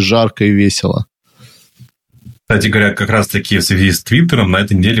более жарко и весело. Кстати говоря, как раз-таки в связи с Твиттером на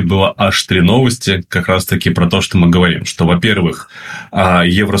этой неделе было аж 3 новости, как раз-таки про то, что мы говорим. Что, во-первых,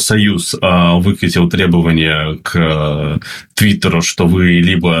 Евросоюз выкатил требования к Твиттеру, что вы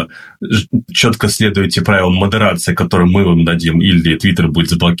либо четко следуете правилам модерации, которые мы вам дадим, или Твиттер будет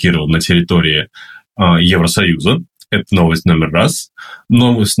заблокирован на территории Евросоюза. Это новость номер 1.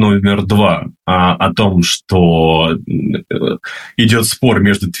 Новость номер 2 о том, что идет спор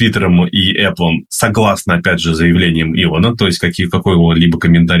между Твиттером и Apple, согласно, опять же, заявлениям Илона, то есть какого-либо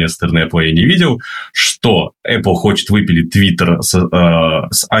комментария со стороны Apple я не видел, что Apple хочет выпилить Twitter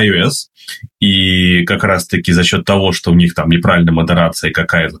с iOS, и как раз-таки за счет того, что у них там неправильная модерация и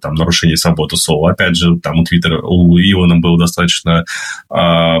какая-то там нарушение свободы слова, опять же, там у Илона был достаточно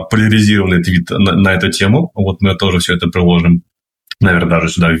поляризированный твит на эту тему, вот мы тоже все это приложим. Наверное, даже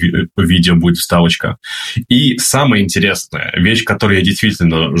сюда в видео будет вставочка. И самая интересная вещь, которую я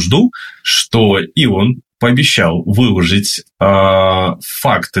действительно жду, что Илон пообещал выложить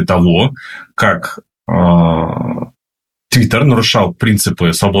факты того, как Твиттер нарушал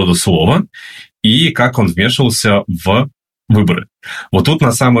принципы свободы слова и как он вмешивался в выборы. Вот тут,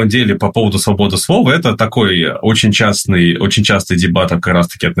 на самом деле, по поводу свободы слова, это такой очень частый дебат как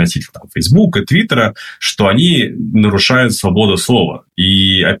раз-таки относительно там, Facebook и Твиттера, что они нарушают свободу слова.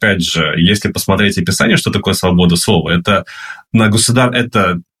 И, опять же, если посмотреть описание, что такое свобода слова, это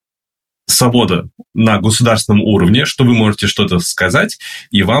свобода на государственном уровне, что вы можете что-то сказать,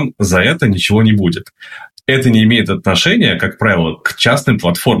 и вам за это ничего не будет. Это не имеет отношения, как правило, к частным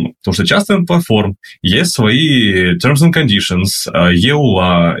платформам. Потому что частным платформам есть свои terms and conditions,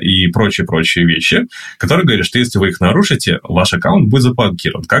 EULA и прочие вещи, которые говорят, что если вы их нарушите, ваш аккаунт будет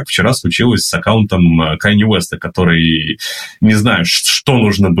заблокирован. Как вчера случилось с аккаунтом Kanye West, который, не знаю, что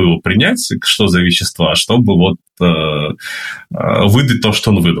нужно было принять, что за вещества, чтобы вот выдать то,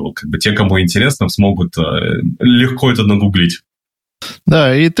 что он выдал. Как бы те, кому интересно, смогут легко это нагуглить.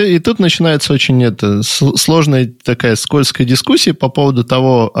 Да, и тут начинается очень сложная такая скользкая дискуссия по поводу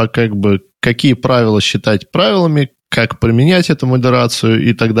того, какие правила считать правилами, как применять эту модерацию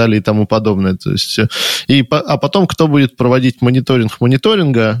и так далее и тому подобное. То есть, а потом, кто будет проводить мониторинг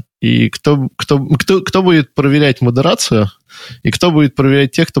мониторинга, и кто будет проверять модерацию, и кто будет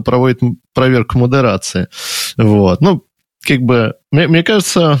проверять тех, кто проводит проверку модерации. Вот. Мне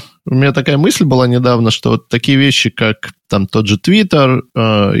кажется, у меня такая мысль была недавно, что вот такие вещи, как там тот же Twitter,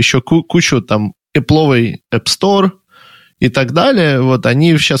 еще кучу там Apple'овый App Store и так далее, вот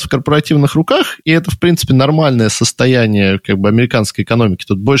они сейчас в корпоративных руках, и это, в принципе, нормальное состояние американской экономики.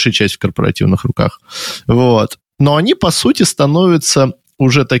 Тут большая часть в корпоративных руках. Вот. Но они, по сути, становятся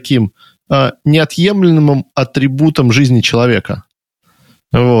уже таким неотъемлемым атрибутом жизни человека.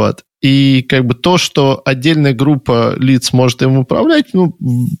 Вот. И то, что отдельная группа лиц может им управлять,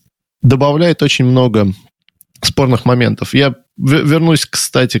 добавляет очень много спорных моментов. Я вернусь,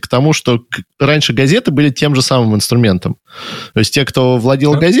 кстати, к тому, что раньше газеты были тем же самым инструментом. То есть те, кто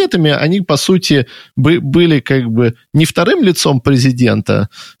владел газетами, они, по сути, были не вторым лицом президента,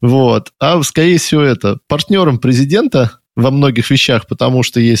 вот, а, скорее всего, партнером президента во многих вещах, потому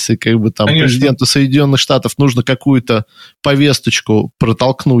что если президенту Соединенных Штатов нужно какую-то повесточку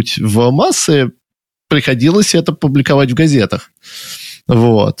протолкнуть в массы, приходилось это публиковать в газетах.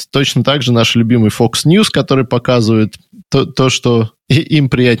 Вот. Точно так же наш любимый Fox News, который показывает то, что им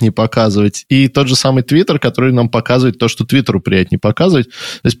приятнее показывать, и тот же самый Twitter, который нам показывает то, что Твиттеру приятнее показывать.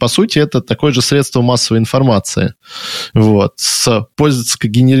 То есть, по сути, это такое же средство массовой информации, вот, с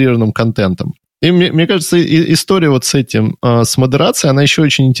пользовательско-генерированным контентом. И мне кажется, история вот с этим, с модерацией, она еще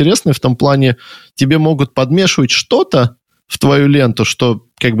очень интересная в том плане, тебе могут подмешивать что-то в твою ленту, что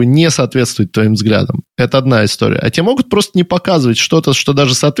не соответствует твоим взглядам. Это одна история. А тебе могут просто не показывать что-то, что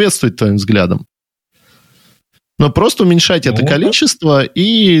даже соответствует твоим взглядам. Но просто уменьшать это количество,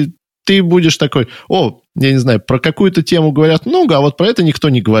 и ты будешь такой, я не знаю, про какую-то тему говорят много, а вот про это никто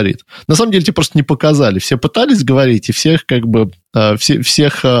не говорит. На самом деле тебе просто не показали. Все пытались говорить, и всех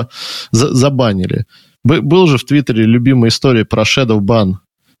всех забанили. Был же в Твиттере любимая история про Shadow Ban,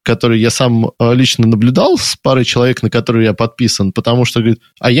 который я сам лично наблюдал с парой человек, на которые я подписан, потому что, говорит,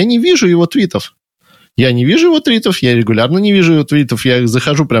 а я не вижу его твитов. Я не вижу его твитов, я регулярно не вижу его твитов, я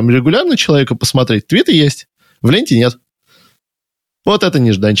захожу прям регулярно человека посмотреть, твиты есть, в ленте нет. Вот это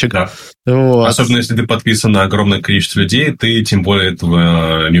нежданчик. Да. Вот. Особенно, если ты подписан на огромное количество людей, ты тем более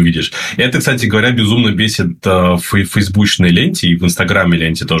этого не увидишь. И это, кстати говоря, безумно бесит в фейсбучной ленте и в инстаграме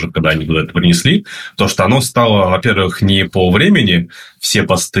ленте тоже, когда они туда это принесли. То, что оно стало, во-первых, не по времени все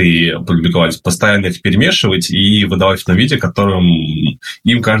посты публиковать, постоянно их перемешивать и выдавать на видео, которым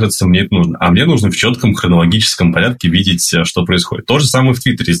им кажется, мне это нужно. А мне нужно в четком хронологическом порядке видеть, что происходит. То же самое в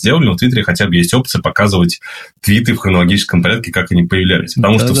Твиттере сделали, но в Твиттере хотя бы есть опция показывать твиты в хронологическом порядке, как они появлялись.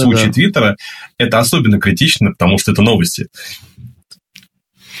 Потому что в случае Твиттера это особенно критично, потому что это новости.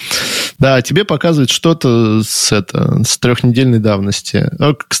 Да, тебе показывают что-то с 3-недельной давности.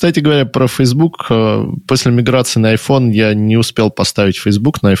 Кстати говоря, про Facebook. После миграции на iPhone я не успел поставить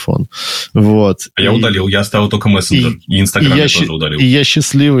Facebook на iPhone. Вот. Я удалил, я оставил только мессенджер. И Инстаграм я тоже удалил. И я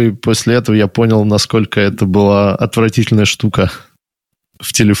счастливый. После этого я понял, насколько это была отвратительная штука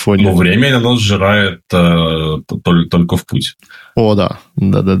в телефоне. Но время оно сжирает только в путь. О, да.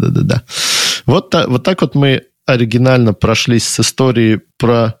 Да. Вот так вот мы оригинально прошлись с историей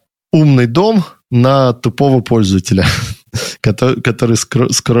про умный дом на тупого пользователя, который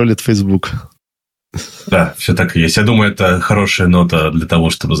скроллит Facebook. Да, все так и есть. Я думаю, это хорошая нота для того,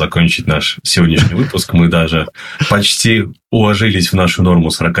 чтобы закончить наш сегодняшний выпуск. Мы даже почти уложились в нашу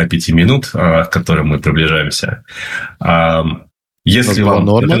норму 45 минут, к которой мы приближаемся. Если вам...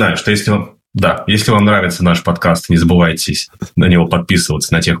 Напоминаю, что если вам нравится наш подкаст, не забывайте на него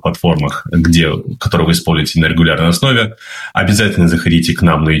подписываться на тех платформах, которые вы используете на регулярной основе. Обязательно заходите к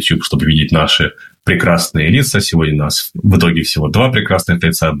нам на YouTube, чтобы видеть наши прекрасные лица. Сегодня у нас в итоге всего 2 прекрасных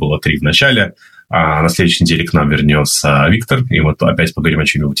лица, было 3 в начале. А на следующей неделе к нам вернется Виктор, и вот опять поговорим о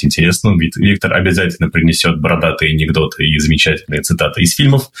чем-нибудь интересном. Виктор обязательно принесет бородатые анекдоты и замечательные цитаты из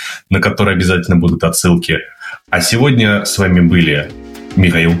фильмов, на которые обязательно будут отсылки. А сегодня с вами были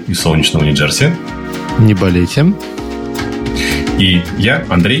Михаил из солнечного Нью-Джерси. Не болейте. И я,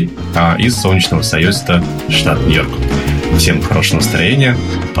 Андрей, из солнечного Союза, штат Нью-Йорк. Всем хорошего настроения.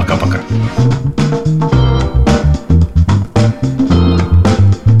 Пока-пока.